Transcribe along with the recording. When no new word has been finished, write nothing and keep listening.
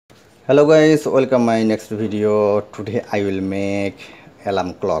Hello guys, welcome my next video. Today I will make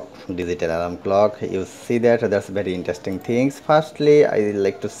alarm clock, digital alarm clock. You see that's very interesting things. Firstly, I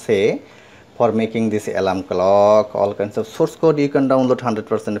like to say for making this alarm clock, all kinds of source code you can download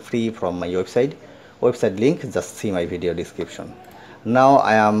 100% free from my website link. Just see my video description. Now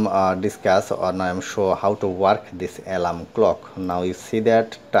I am discuss or now I am show how to work this alarm clock. Now you see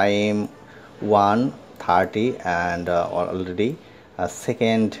that time 1:30 and already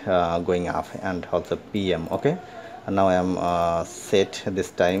second going up and also PM. Okay, and now I am set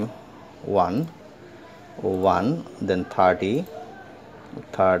this time 1 then 30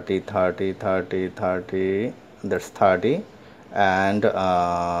 that's 30 and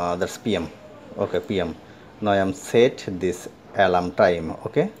that's PM. Okay, PM. Now I am set this alarm time.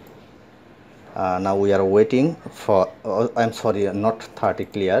 Okay, now we are waiting for I'm sorry, not 30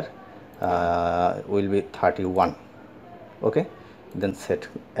 clear, will be 31. Okay, then set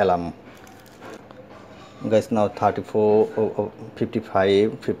alarm. Guys, now 34,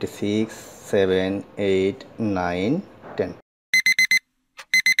 55, 56, 7, 8, 9, 10.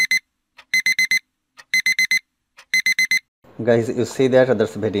 Guys, you see that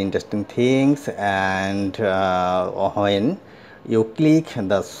that's very interesting things. And when you click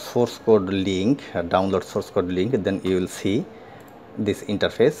the source code link, download source code link, then you will see this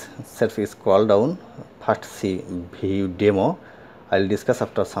interface. Self scroll down, first see view demo. I'll discuss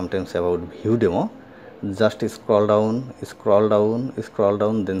after sometimes about view demo. Just scroll down,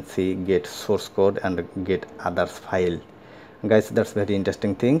 then see get source code and get others file. Guys, that's very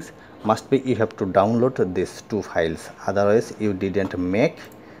interesting things. Must be you have to download these two files, otherwise you didn't make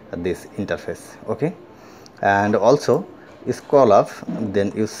this interface. Okay, and also scroll up,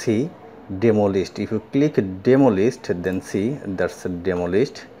 then you see demo list. If you click demo list, then see that's a demo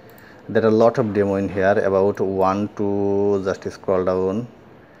list. There are a lot of demo in here, about 1 to just scroll down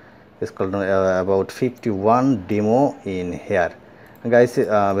about 51 demo in here. Guys,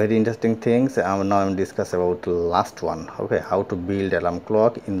 very interesting things. Now I'm discuss about last one. Okay, how to build alarm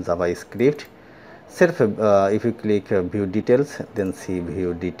clock in JavaScript. If you click view details, then see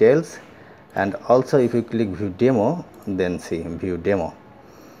view details, and also if you click view demo, then see view demo.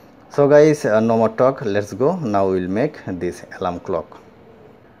 So guys, no more talk, let's go. Now we'll make this alarm clock.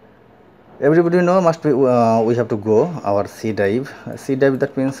 Everybody know must be we have to go our C drive.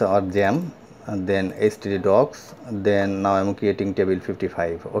 That means our jam, and then HTTP docs. Then now I'm creating table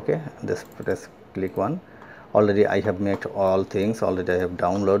 55. Okay, just press click one. Already I have made all things. Already I have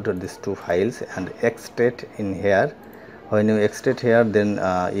downloaded these two files and extract in here. When you extract here, then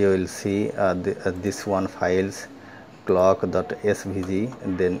you will see this one files clock.svg,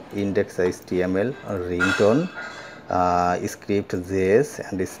 then index.html, ringtone, script JS,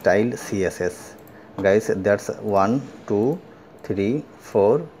 and style CSS. Guys, that's 1, 2, 3,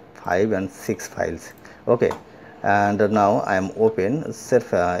 4, 5 and 6 files. Okay, and now I am open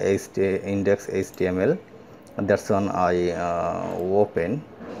self index HTML. That's one I open.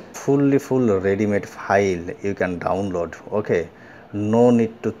 Full ready-made file you can download. Okay, no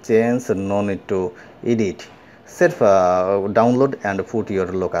need to change, no need to edit. Self download and put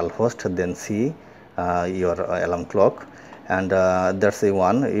your local host, then see your alarm clock. And that's the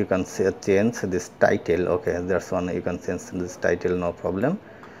one you can change this title. Okay, that's one you can change this title, no problem.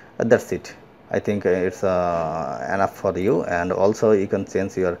 That's it. I think it's enough for you. And also you can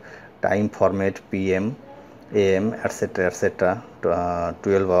change your time format, PM, AM, etc.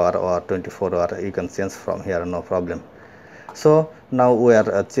 12 hour or 24 hour you can change from here, no problem. So now we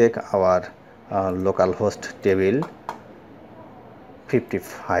are check our local host table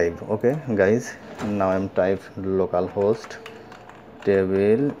 55. Okay guys, now I'm type localhost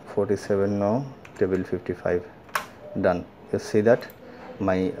table 47, now table 55, done. You see that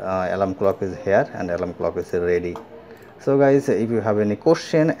my alarm clock is here and alarm clock is ready. So guys, if you have any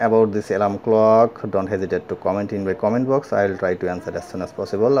question about this alarm clock, don't hesitate to comment in my comment box. I will try to answer as soon as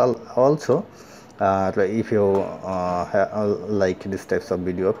possible. Also if you like this types of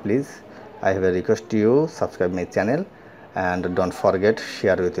video, please, I have a request to you, subscribe my channel and don't forget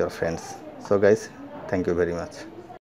share with your friends. So guys, thank you very much.